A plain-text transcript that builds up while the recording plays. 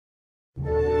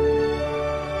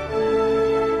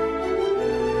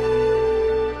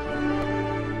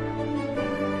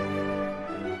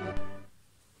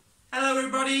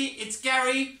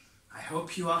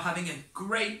hope you are having a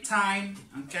great time,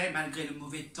 okay, malgré le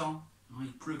mauvais temps.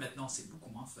 Il pleut maintenant, c'est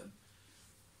beaucoup moins fun.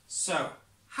 So,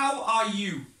 how are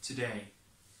you today?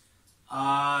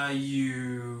 Are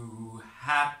you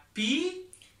happy?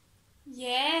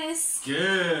 Yes.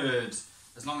 Good.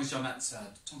 As long as you're not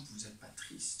sad. Tant que vous n'êtes pas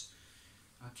triste.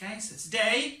 Okay, so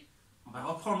today, on va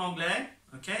reprendre l'anglais,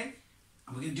 okay?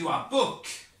 And we're going to do our book,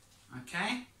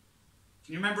 okay?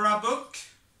 Can you remember our book?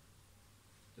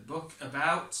 The book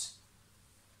about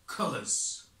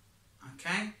colours,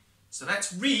 okay? So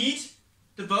let's read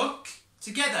the book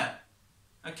together,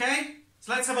 okay?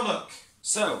 So let's have a look.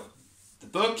 So, the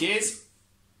book is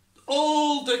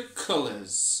All the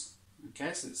Colours.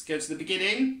 Okay, so let's go to the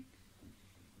beginning.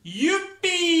 Youpi!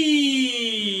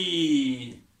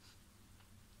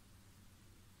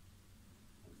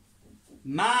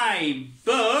 My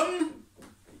bum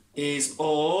is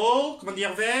all, comment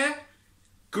dire vert?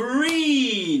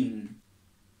 Green.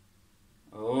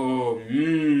 Oh,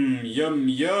 yum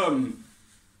yum.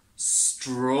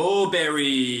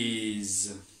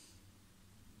 Strawberries.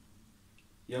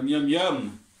 Yum yum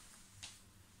yum.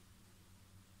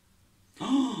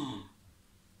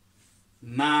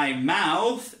 My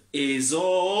mouth is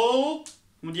all,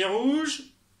 comment dire rouge?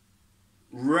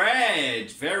 Red.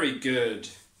 Very good.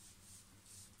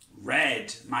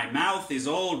 Red. My mouth is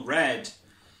all red.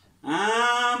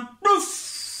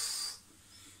 Poof!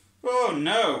 Oh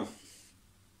no.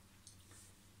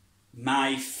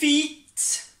 My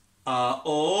feet are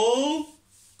all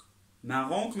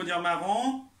marron, comment dire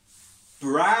marron?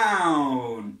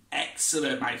 Brown.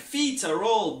 Excellent. My feet are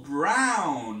all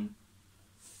brown.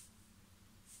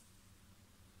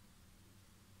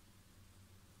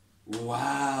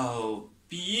 Wow.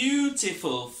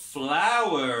 Beautiful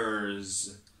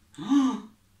flowers.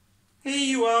 Here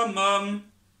you are, Mum.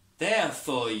 They're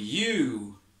for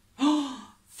you.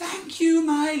 Thank you,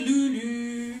 my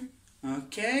Lulu.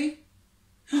 Okay.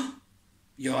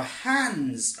 Your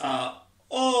hands are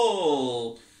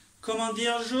all, comment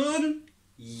dire jaune?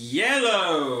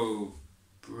 Yellow.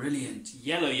 Brilliant.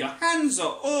 Yellow. Your hands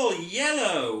are all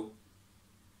yellow.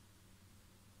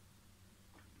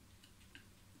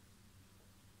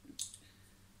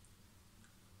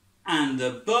 And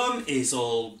the bum is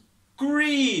all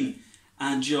green,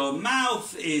 and your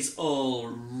mouth is all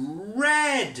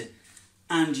red,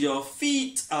 and your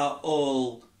feet are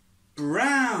all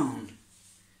brown.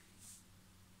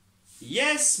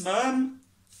 Yes, Mum,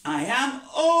 I am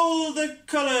all the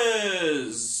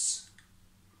colours.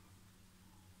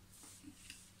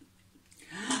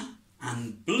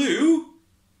 And blue,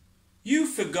 you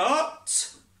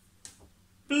forgot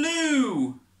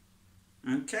blue.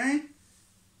 Okay?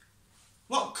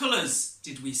 What colours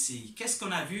did we see? Qu'est-ce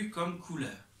qu'on a vu comme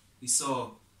couleur? We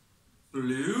saw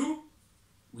blue,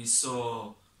 we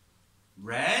saw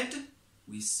red,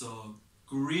 we saw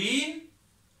green,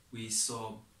 we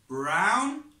saw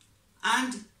brown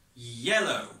and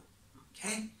yellow.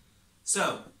 Okay?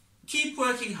 So, keep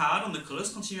working hard on the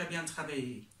colours. Continue à bien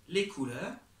travailler les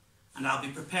couleurs. And I'll be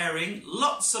preparing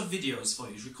lots of videos for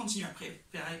you. Je vais continuer à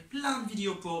préparer plein de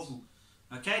vidéos pour vous.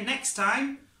 Okay? Next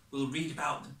time, we'll read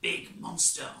about the big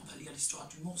monster. On va lire l'histoire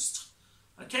du monstre.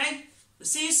 Okay?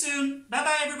 See you soon. Bye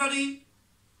bye, everybody.